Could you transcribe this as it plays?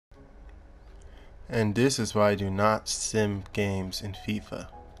And this is why I do not sim games in FIFA.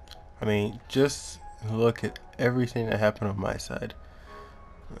 I mean, just look at everything that happened on my side.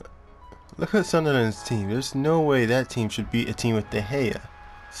 Look at Sunderland's team. There's no way that team should beat a team with De Gea,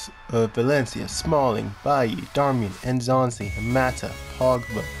 Valencia, Smalling, Bailly, Darmian, Nzonzi, Mata,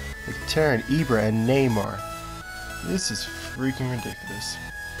 Pogba, Mkhitaryan, Ibra, and Neymar. This is freaking ridiculous.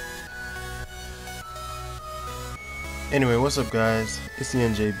 Anyway, what's up guys? It's the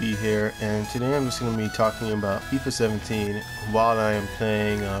NJB here, and today I'm just going to be talking about FIFA 17 while I am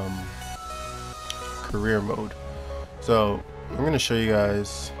playing career mode. So, I'm going to show you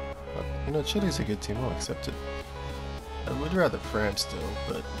guys, Chile's a good team, I'll accept it. I would rather France still,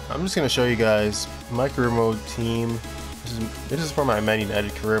 but I'm just going to show you guys my career mode team. This is for my Man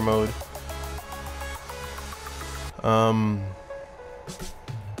United career mode. I'm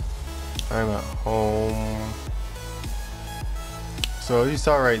at home. So you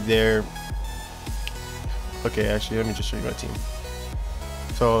saw right there. Okay, actually, let me just show you my team.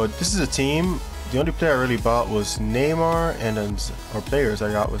 So this is a team. The only player I really bought was Neymar, or players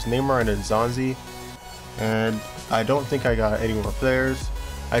I got was Neymar and Nzonzi, and I don't think I got any more players.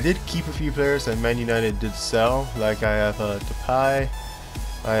 I did keep a few players that Man United did sell. Like I have Depay,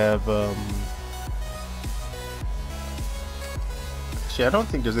 I have actually I don't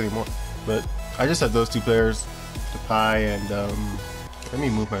think there's any more, but I just have those two players, Depay and let me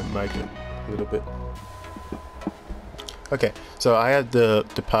move my mic a little bit. Okay, so I had the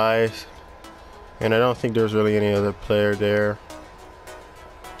Depay, and I don't think there's really any other player there.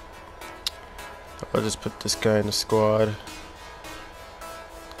 I'll just put this guy in the squad.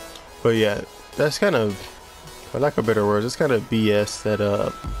 But yeah, that's kind of, for lack of better words, it's kind of BS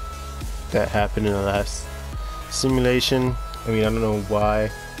that happened in the last simulation. I mean, I don't know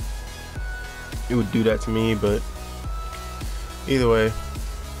why it would do that to me, but either way,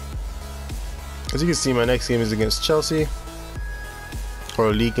 as you can see, my next game is against Chelsea, or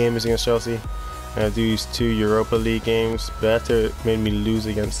a league game is against Chelsea. And I do these 2 Europa League games, but after it made me lose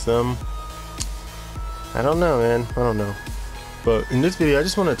against them, I don't know, man. I don't know. But in this video, I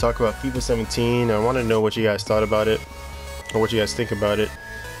just want to talk about FIFA 17. I want to know what you guys thought about it, or what you guys think about it.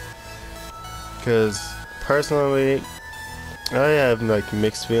 Because personally, I have like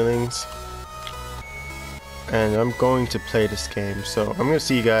mixed feelings. And I'm going to play this game, so I'm going to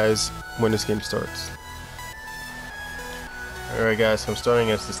see you guys when this game starts. Alright guys, so I'm starting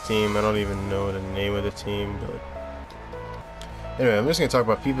against this team. I don't even know the name of the team, but anyway, I'm just going to talk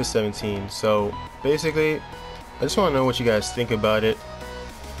about FIFA 17. So basically, I just want to know what you guys think about it.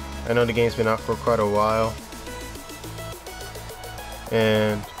 I know the game's been out for quite a while,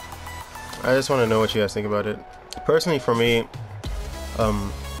 and I just want to know what you guys think about it. Personally, for me,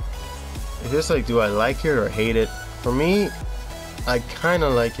 it's just like, do I like it or hate it? For me, I kind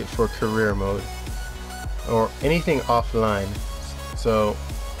of like it for career mode or anything offline. So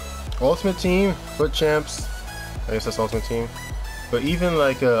Ultimate Team, Foot Champs, I guess that's Ultimate Team. But even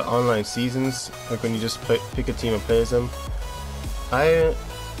like online seasons, like when you just pick a team and play as them, I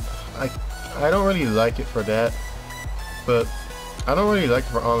don't really like it for that. But I don't really like it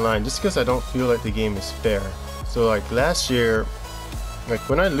for online just because I don't feel like the game is fair. So like last year, like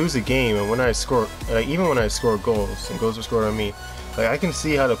when I lose a game and when I score, like even when I score goals and goals are scored on me, like I can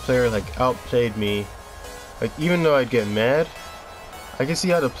see how the player like outplayed me. Like even though I'd get mad, I can see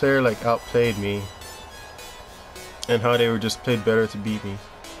how the player like outplayed me and how they were just played better to beat me.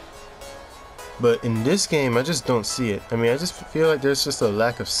 But in this game, I just don't see it. I mean, I just feel like there's just a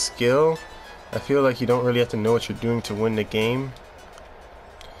lack of skill. I feel like you don't really have to know what you're doing to win the game.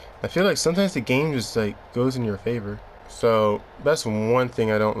 I feel like sometimes the game just like goes in your favor. So that's one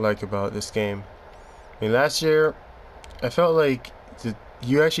thing I don't like about this game. I mean, last year I felt like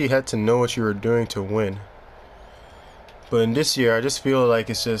you actually had to know what you were doing to win. But in this year, I just feel like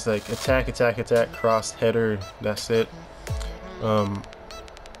it's just like attack, attack, attack, cross, header, that's it. How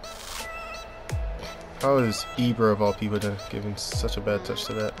is Ibra of all people done giving such a bad touch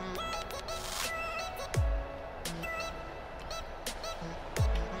to that?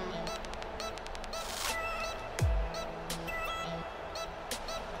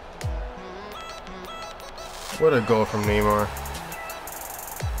 What a goal from Neymar.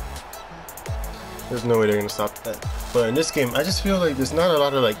 There's no way they're gonna stop that. But in this game, I just feel like there's not a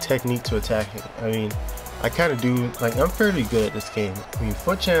lot of like technique to attacking. I mean, I kind of do, like I'm fairly good at this game. I mean,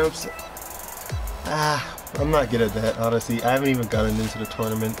 Foot Champs, I'm not good at that, honestly. I haven't even gotten into the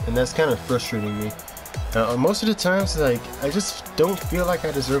tournament, and that's kind of frustrating me. Most of the times, like, I just don't feel like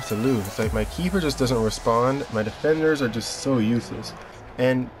I deserve to lose. Like, my keeper just doesn't respond. My defenders are just so useless.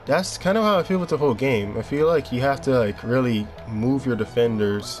 And that's kind of how I feel with the whole game. I feel like you have to like really move your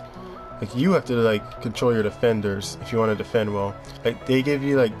defenders Like you have to like control your defenders if you want to defend well. Like they give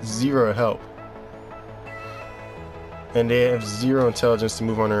you like 0 help. And they have 0 intelligence to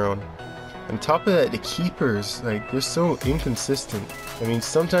move on their own. On top of that, the keepers, like, they're so inconsistent. I mean,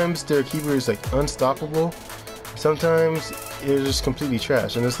 sometimes their keeper is like unstoppable. Sometimes it's just completely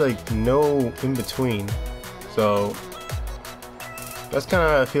trash, and there's like no in between. So that's kind of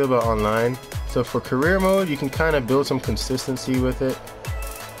how I feel about online. So for career mode, you can kind of build some consistency with it.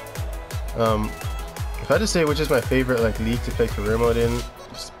 If I had to say which is my favorite like league to play career mode in,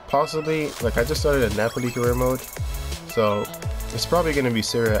 possibly like I just started a Napoli career mode, so it's probably going to be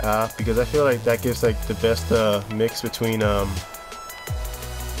Serie A because I feel like that gives like the best mix between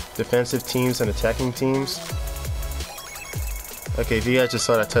defensive teams and attacking teams. Okay, Villa just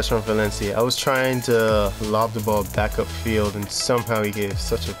saw that touch from Valencia. I was trying to lob the ball back upfield and somehow he gave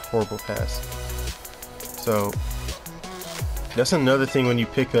such a horrible pass. So that's another thing when you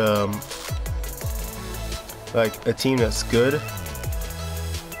pick like a team that's good.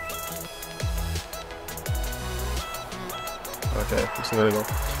 Okay, that's another goal.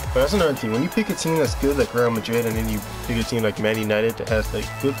 But that's another team. When you pick a team that's good like Real Madrid, and then you pick a team like Man United that has like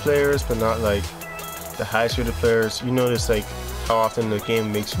good players but not like the highest rated players, you notice like how often the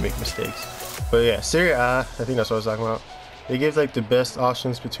game makes you make mistakes. But yeah, Serie A, I think that's what I was talking about. They give like the best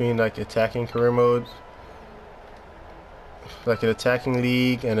options between like attacking career modes, like an attacking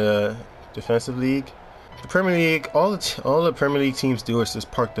league and a defensive league. The Premier League, all the Premier League teams do is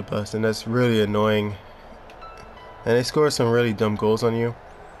just park the bus, and that's really annoying. And they score some really dumb goals on you.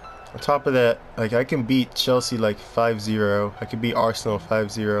 On top of that, like I can beat Chelsea like 5-0. I can beat Arsenal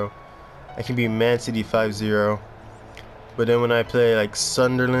 5-0. I can beat Man City 5-0. But then when I play like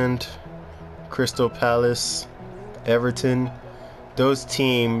Sunderland, Crystal Palace, Everton, those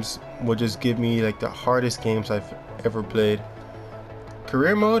teams will just give me like the hardest games I've ever played.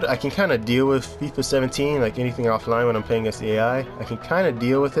 Career mode, I can kind of deal with FIFA 17, like anything offline when I'm playing against the AI. I can kind of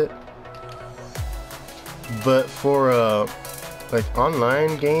deal with it. But for like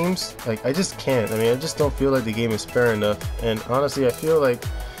online games, like I just can't. I mean, I just don't feel like the game is fair enough. And honestly, I feel like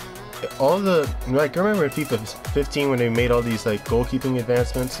all the, like, I remember in FIFA 15 when they made all these like goalkeeping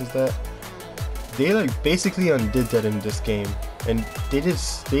advancements, is that they like basically undid that in this game. And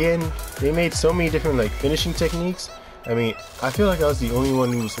they made so many different like finishing techniques. I mean, I feel like I was the only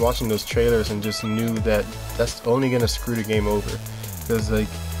one who was watching those trailers and just knew that that's only gonna screw the game over. Because like,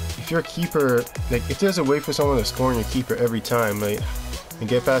 if your keeper, like if there's a way for someone to score on your keeper every time, like, and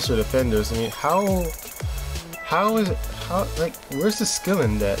get past your defenders, I mean, how like, where's the skill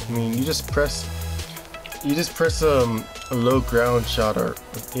in that? I mean, you just press a low ground shot, or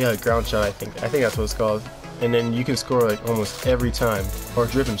yeah, ground shot, I think that's what it's called, and then you can score like almost every time, or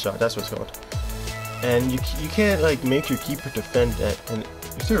driven shot, that's what it's called. And you can't like make your keeper defend that, and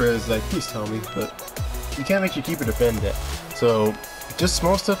if there is, like, please tell me, but you can't make your keeper defend that. So just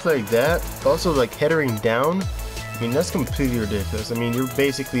small stuff like that, also like headering down, I mean, that's completely ridiculous. I mean, you're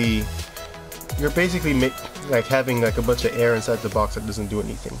basically like having like a bunch of air inside the box that doesn't do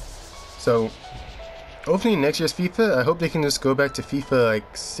anything. So hopefully next year's FIFA, I hope they can just go back to FIFA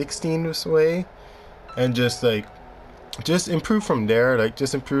like 16 this way, and just improve from there. Like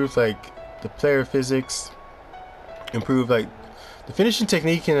just improve like the player physics, improve like the finishing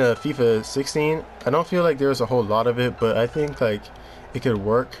technique in FIFA 16. I don't feel like there's a whole lot of it, but I think like it could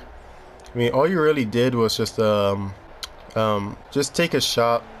work. I mean, all you really did was just take a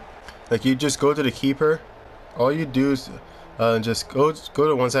shot. Like you just go to the keeper. All you do is just go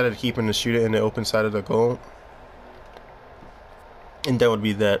to one side of the keeper and shoot it in the open side of the goal, and that would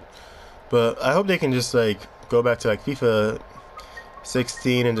be that. But I hope they can just like go back to like FIFA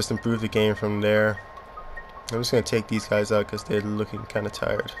 16 and just improve the game from there. I'm just gonna take these guys out because they're looking kind of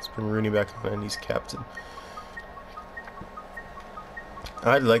tired. It's been Rooney back on and he's captain.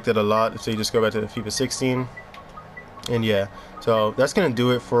 I'd like that a lot if they just go back to the FIFA 16. And yeah, so that's gonna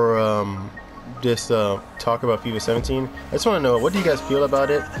do it for this talk about FIFA 17. I just want to know, what do you guys feel about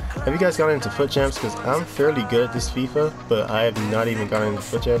it? Have you guys gotten into foot champs? Because I'm fairly good at this FIFA, but I have not even gotten into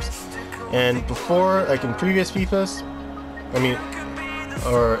foot champs. And before, like in previous FIFAs, I mean,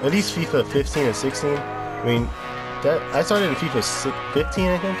 or at least FIFA 15 and 16, I mean, that I started in FIFA 15,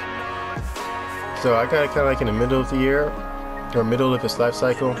 I think. So I got it kind of like in the middle of the year, or middle of its life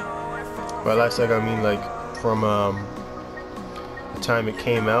cycle. By life cycle, I mean like from the time it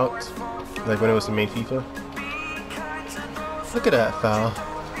came out, like when it was the main FIFA. Look at that foul.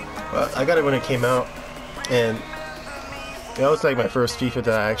 Well, I got it when it came out, and that was like my first FIFA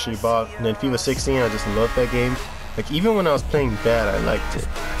that I actually bought. And then FIFA 16, I just loved that game. Like even when I was playing bad, I liked it.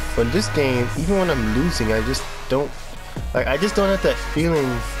 But in this game, even when I'm losing, I just don't have that feeling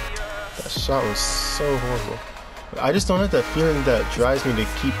That shot was so horrible. I just don't have that feeling that drives me to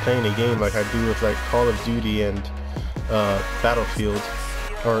keep playing a game like I do with like Call of Duty and Battlefield,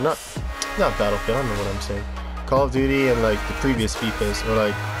 or not Battlefield. I don't know what I'm saying. Call of Duty and like the previous FIFAs, or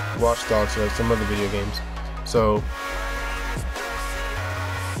like Watch Dogs, or like some other video games. So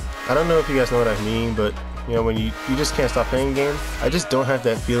I don't know if you guys know what I mean, but you know, when you just can't stop playing a game. I just don't have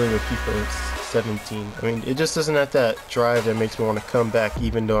that feeling with FIFA 17. I mean, it just doesn't have that drive that makes me want to come back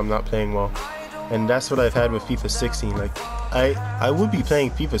even though I'm not playing well. And that's what I've had with FIFA 16. Like, I would be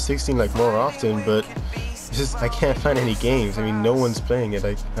playing FIFA 16 like more often, but it's just I can't find any games. I mean, no one's playing it,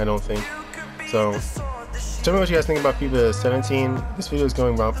 I don't think. So tell me what you guys think about FIFA 17. This video is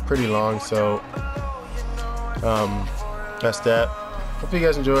going on pretty long, so that's that. Hope you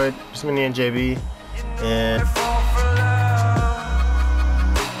guys enjoyed. Just me and JB, and